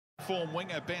form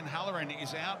winger Ben Halloran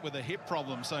is out with a hip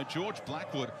problem, so George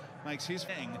Blackwood makes his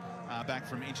thing back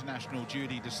from international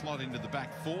duty to slot into the back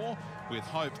four with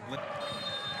Hope.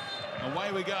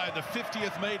 Away we go, the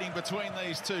 50th meeting between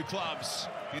these two clubs.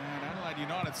 And Adelaide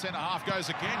United centre-half goes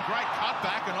again. Great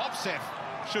cutback, and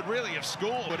Opseth should really have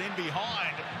scored, but in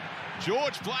behind.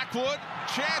 George Blackwood,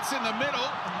 chance in the middle.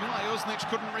 Mile Uznic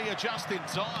couldn't readjust in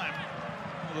time.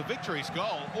 Well, the victory's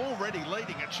goal already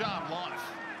leading a charmed life.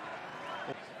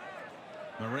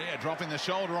 Maria dropping the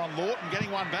shoulder on Lawton,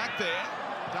 getting one back there.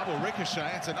 Double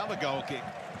ricochet, it's another goal kick.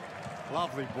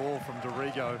 Lovely ball from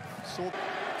Dorigo.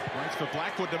 Waits for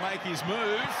Blackwood to make his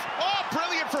move. Oh,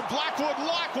 brilliant from Blackwood.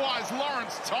 Likewise,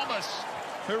 Lawrence Thomas,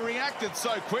 who reacted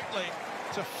so quickly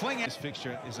to fling it. This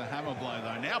fixture is a hammer blow,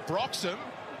 though. Now Broxham.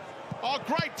 Oh,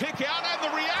 great pick out,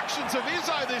 and the reactions of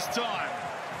Izzo this time.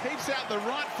 Keeps out the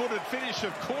right-footed finish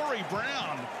of Corey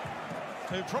Brown,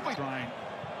 who probably...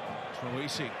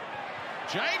 Troisi.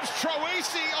 James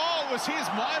Troisi, oh, it was his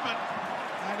moment.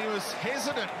 And he was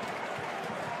hesitant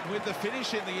with the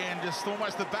finish in the end, just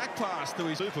almost the back pass to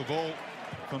his super ball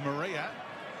for Maria.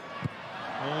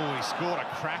 Oh, he scored a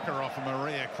cracker off a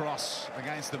Maria cross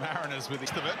against the Mariners with the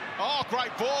of it. Oh,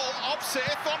 great ball.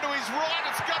 Opseth onto his right.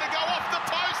 It's going to go off the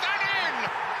post and in.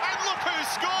 And look who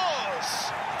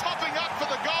scores. Topping up for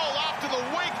the goal after the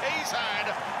week he's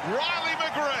had, Riley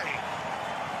McGree.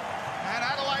 And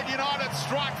Adelaide United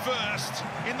strike first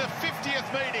in the 50th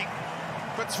meeting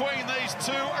between these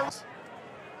two.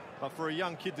 But for a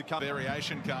young kid to come...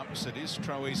 Variation comes, it is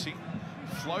Troisi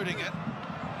floating it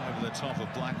over the top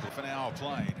of Blackwood. An hour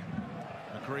played.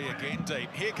 McGree again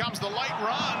deep. Here comes the late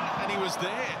run, and he was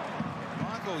there.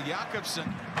 Michael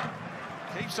Jakobsen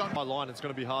keeps on... My line, it's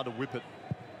going to be hard to whip it.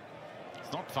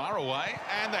 It's not far away.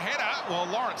 And the header, well,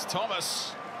 Lawrence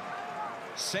Thomas,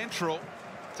 central,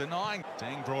 denying.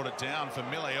 Deng brought it down for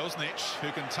Mile Uznic,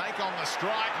 who can take on the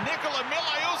strike. Nikola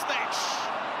Mile Uznic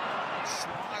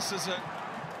slices it.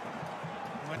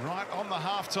 Right on the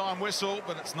half-time whistle,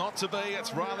 but it's not to be.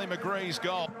 It's Riley McGree's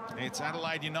goal. It's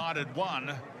Adelaide United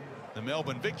 1. The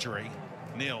Melbourne victory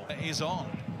 0 is on.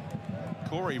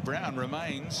 Corey Brown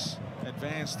remains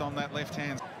advanced on that left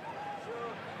hand.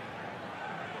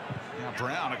 Now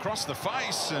Brown across the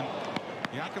face, and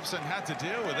Jakobsen had to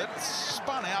deal with it.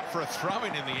 Spun out for a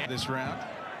throw-in the end this round.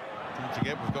 Don't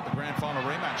forget, we've got the grand final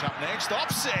rematch up next.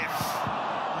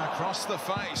 Opseth across the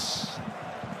face.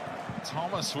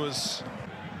 Thomas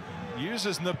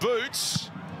uses the boots.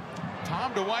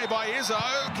 Palmed away by Izzo.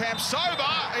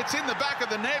 Campsoba, it's in the back of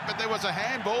the net, but there was a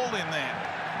handball in there.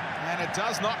 And it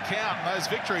does not count. Those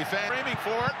victory fans screaming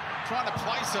for it, trying to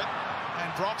place it.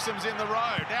 And Broxham's in the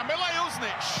road. Now Mile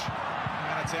Uznic.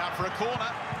 And it's out for a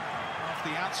corner. Off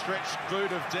the outstretched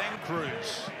boot of Deng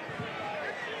Cruz.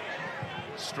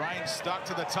 Strange stuck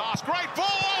to the task. Great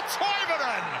ball,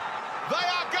 Toivonen! They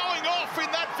are going off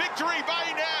in that victory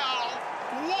bay now.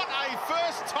 What a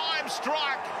first-time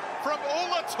strike from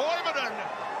Ulla Toivonen,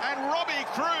 and Robbie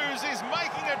Cruz is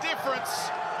making a difference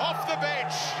off the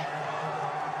bench.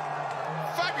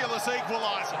 Fabulous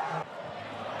equaliser.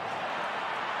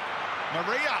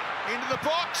 Maria into the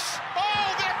box. Oh,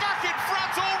 they're back in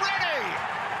front already.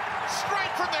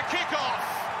 Straight from the kickoff,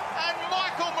 and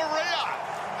Michael Maria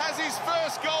has his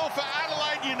first goal for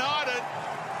Adelaide United.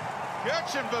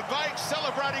 Gertjan Verbeek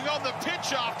celebrating on the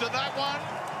pitch after that one.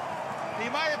 He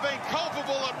may have been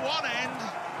culpable at one end.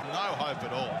 No hope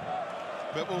at all.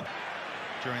 But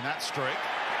during that streak.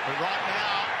 But right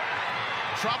now,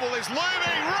 trouble is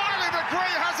looming. Riley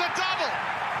McGree has a double.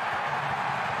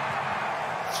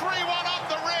 3-1 up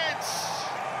the Reds.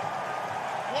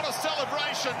 What a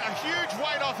celebration. A huge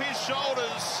weight off his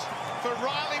shoulders for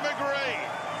Riley McGree.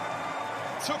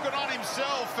 Took it on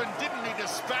himself, and didn't he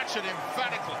dispatch it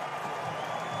emphatically.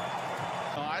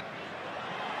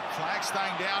 Flag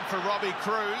staying down for Robbie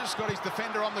Cruz. Got his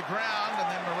defender on the ground,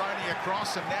 and then Maroney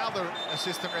across. And now the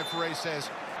assistant referee says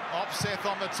Opseth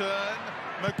on the turn.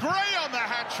 McGree on the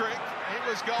hat-trick. It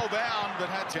was goal-bound, but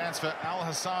had a chance for Al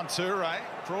Hassan Toure.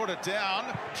 Brought it down.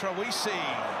 Troisi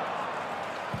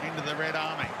into the Red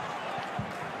Army.